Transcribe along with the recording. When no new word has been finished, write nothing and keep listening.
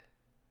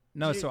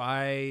No,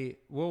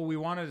 we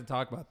wanted to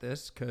talk about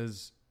this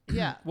because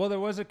yeah. Well, there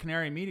was a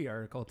Canary Media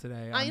article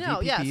today. I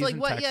know. Yeah. So like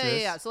what?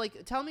 Texas. Yeah. So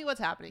like, tell me what's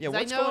happening. Yeah.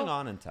 What's going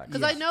on in Texas?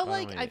 Because I know,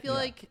 like, I feel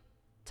like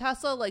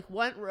Tesla like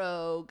went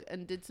rogue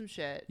and did some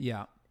shit.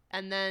 Yeah.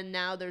 And then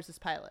now there's this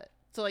pilot.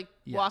 So like,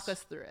 walk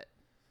us through it.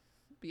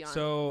 Beyond.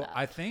 So that.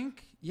 I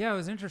think it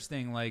was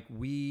interesting. Like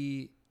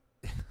it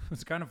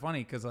was kind of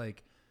funny because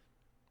like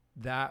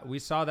that we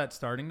saw that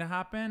starting to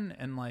happen,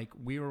 and like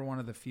we were one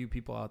of the few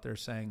people out there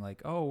saying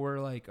like, oh, we're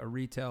like a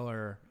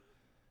retailer,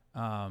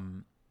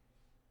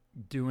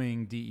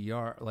 doing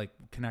DER, like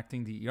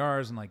connecting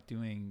DERs and like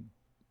doing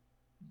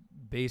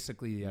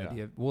basically the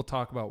idea. We'll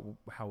talk about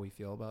how we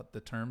feel about the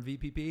term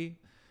VPP,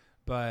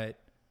 but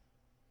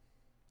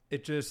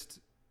it just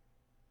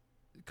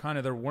kind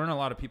of, there weren't a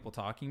lot of people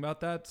talking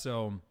about that.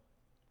 So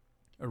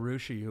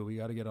Arushi, who we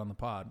got to get on the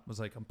pod, was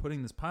like, I'm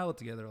putting this pilot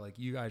together. Like,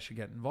 you guys should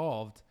get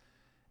involved.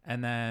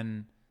 And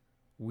then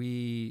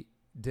we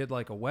did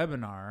like a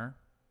webinar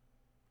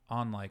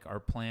on like our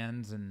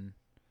plans and,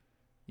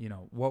 you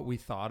know, what we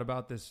thought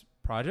about this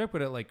project,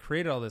 but it like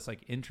created all this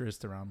like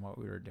interest around what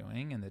we were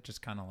doing. And it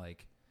just kind of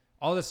like,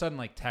 all of a sudden,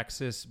 like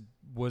Texas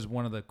was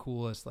one of the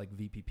coolest like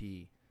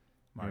VPP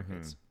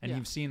markets. And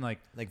you've seen like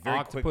very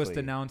Octopus quickly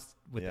announced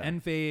with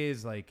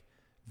Enphase, like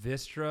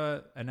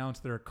Vistra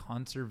announced their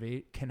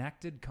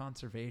connected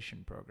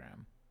conservation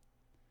program,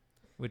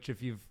 which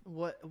if you've...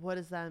 What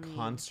does that mean?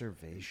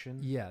 Conservation?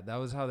 Yeah, that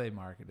was how they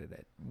marketed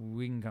it.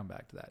 We can come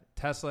back to that.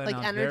 Tesla like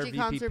announced energy their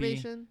VPP.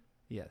 Conservation?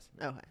 Yes.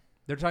 Okay.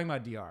 They're talking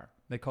about DR.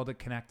 They called it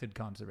connected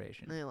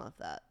conservation. I love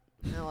that.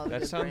 I love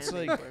that. Sounds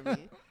branding like... for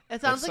me.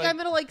 It sounds like I'm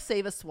going to like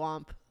save a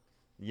swamp.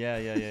 Yeah.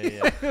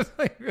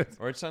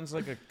 Or it sounds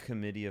like a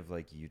committee of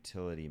like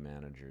utility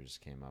managers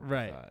came up with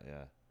that.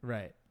 Yeah.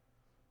 Right.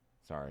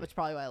 Sorry. Which is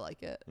probably why I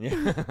like it.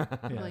 Yeah,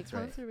 like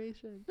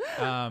conservation.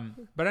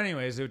 But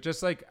anyways, it was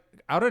just like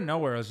out of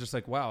nowhere. I was just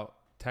like, wow,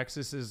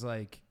 Texas is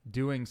like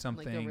doing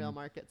something. Like a real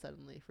market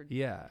suddenly for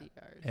DRs.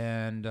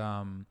 And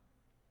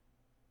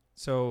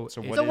so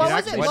what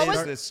was it? What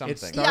is this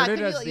something? It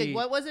started as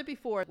what was it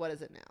before? What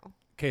is it now?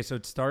 Okay, so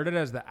it started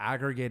as the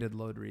aggregated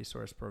load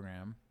resource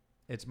program.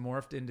 It's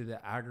morphed into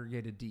the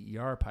aggregated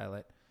DER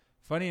pilot.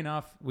 Funny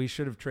enough, we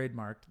should have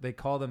trademarked. They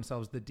call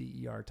themselves the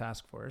DER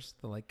task force,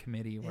 the like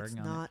committee working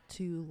on it. It's not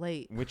too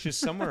late. Which is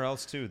somewhere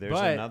else too. There's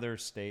another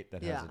state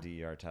that has a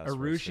DER task force.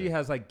 Arushi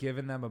has like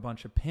given them a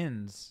bunch of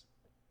pins,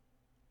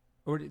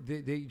 or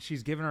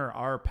she's given her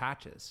our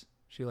patches.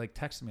 She like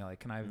texted me like,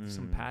 "Can I have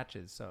some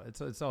patches?" So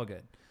it's all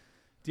good.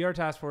 DR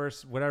task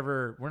force,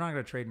 whatever. We're not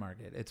going to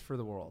trademark it. It's for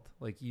the world.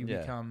 Like you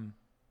become.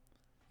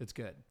 It's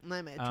good.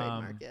 I may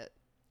trademark it.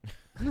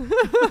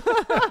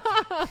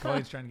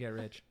 Colleen's trying to get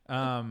rich.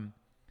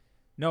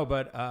 No,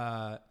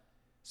 but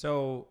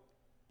so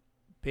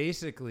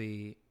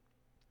basically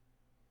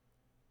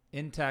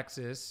in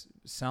Texas,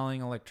 selling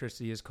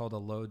electricity is called a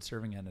load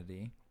serving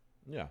entity.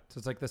 Yeah. So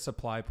it's like the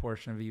supply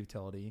portion of a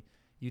utility.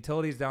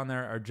 Utilities down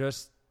there are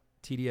just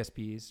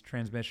TDSPs,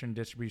 transmission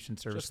distribution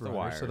service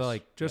providers. So they're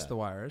like just the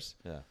wires.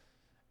 Yeah.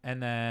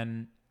 And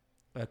then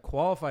a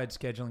qualified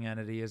scheduling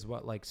entity is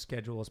what like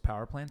schedules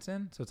power plants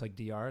in. So it's like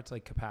DR, it's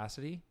like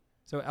capacity.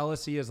 So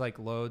LSC is like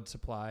load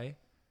supply.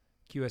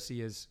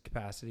 QSC is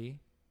capacity.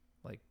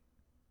 Like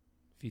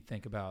if you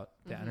think about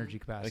the energy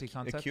capacity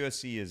concept. A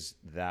QSC is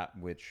that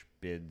which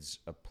bids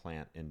a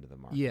plant into the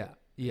market.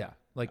 Yeah.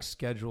 Like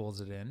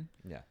schedules it in.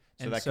 Yeah.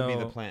 So that could be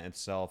the plant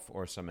itself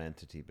or some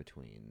entity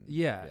between.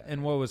 Yeah.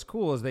 And what was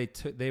cool is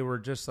they were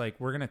just like,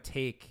 we're going to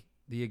take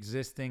the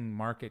existing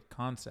market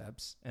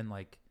concepts and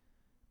like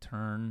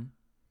turn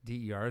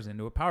DERs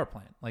into a power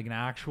plant, like an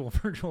actual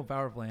virtual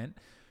power plant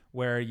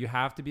where you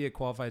have to be a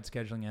qualified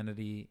scheduling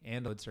entity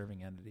and load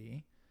serving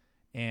entity.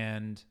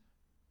 And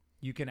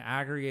you can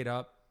aggregate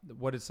up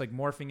what it's like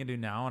morphing into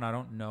now. And I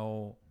don't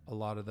know a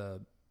lot of the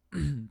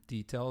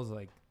details,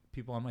 like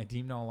people on my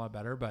team know a lot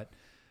better, but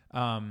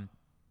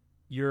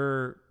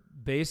you're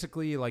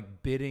basically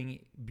like bidding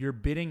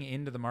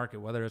into the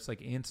market, whether it's like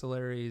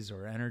ancillaries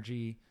or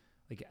energy,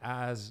 like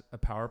as a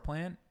power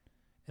plant,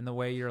 and the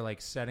way you're like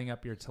setting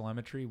up your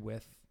telemetry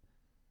with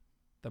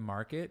the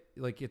market,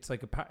 like it's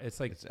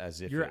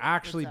as if you're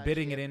actually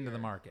bidding it into the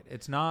market.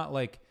 It's not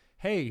like,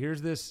 hey,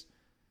 here's this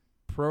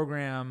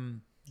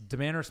program,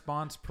 demand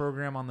response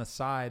program on the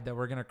side that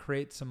we're going to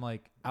create some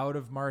like out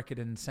of market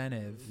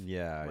incentive.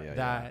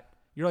 That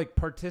you're like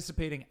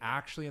participating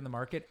actually in the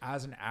market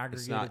as an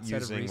aggregated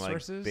set of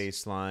resources. Like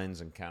baselines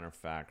and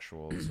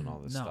counterfactuals and all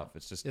this stuff.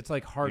 It's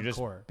like hardcore. You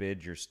just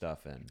bid your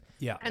stuff in.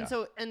 Yeah.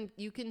 And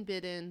you can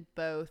bid in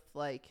both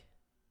like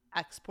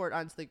export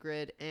onto the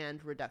grid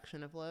and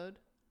reduction of load.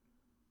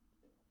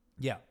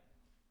 Yeah.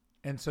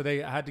 And so they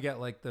had to get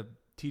like the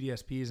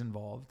TDSPs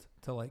involved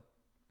to like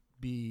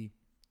be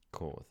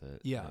cool with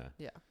it. Yeah.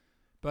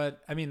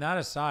 But I mean, that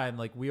aside,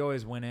 like we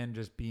always went in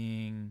just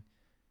being,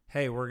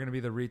 hey, we're going to be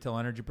the retail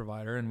energy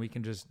provider and we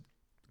can just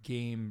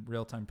game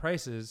real-time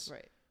prices,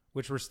 right?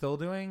 Which we're still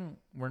doing.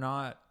 We're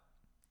not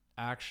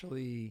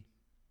actually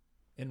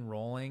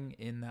enrolling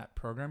in that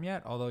program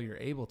yet, although you're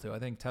able to. I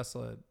think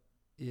Tesla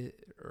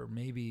or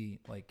maybe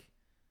like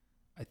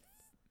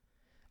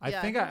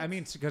I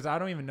mean, because I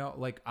don't even know.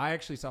 Like, I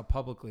actually saw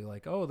publicly,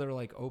 like, oh, they're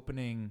like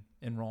opening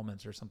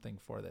enrollments or something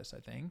for this. I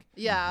think.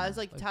 Yeah, it's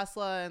like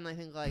Tesla and I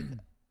think like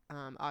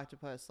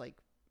Octopus, like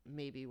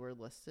maybe were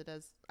listed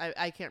as.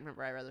 I can't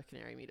remember. I read the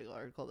Canary Media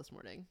article this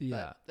morning.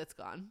 Yeah, but that's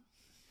gone.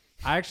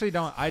 I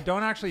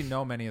don't actually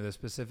know many of the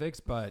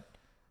specifics, but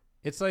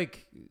it's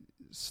like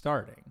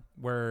starting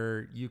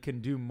where you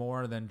can do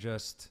more than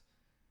just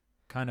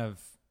kind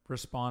of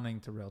responding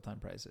to real-time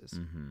prices.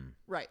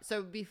 Right.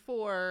 So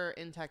before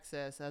in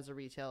Texas as a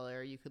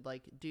retailer, you could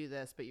like do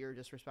this, but you're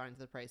just responding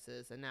to the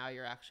prices. And now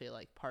you're actually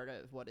like part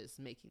of what is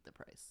making the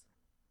price.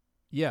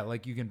 Yeah.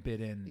 Like you can bid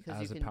in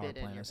Because as you a can power bid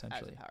in plant,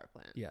 essentially. as a power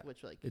plant. Yeah.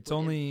 Which like it's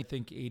only, I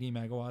think 80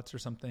 megawatts or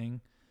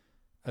something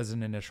as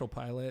an initial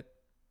pilot,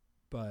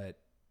 but.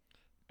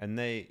 And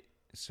they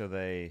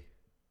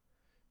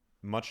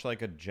much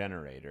like a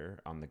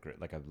generator on the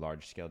grid, like a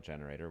large scale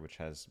generator, which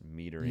has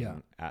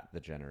metering at the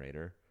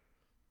generator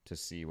to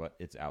see what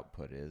its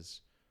output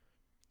is.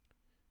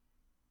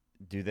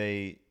 Do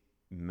they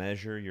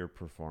measure your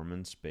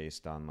performance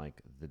based on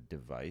like the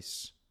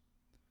device?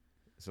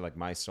 So like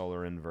my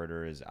solar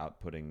inverter is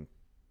outputting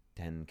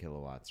 10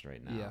 kilowatts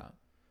right now. Yeah.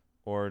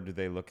 Or do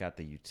they look at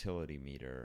the utility meter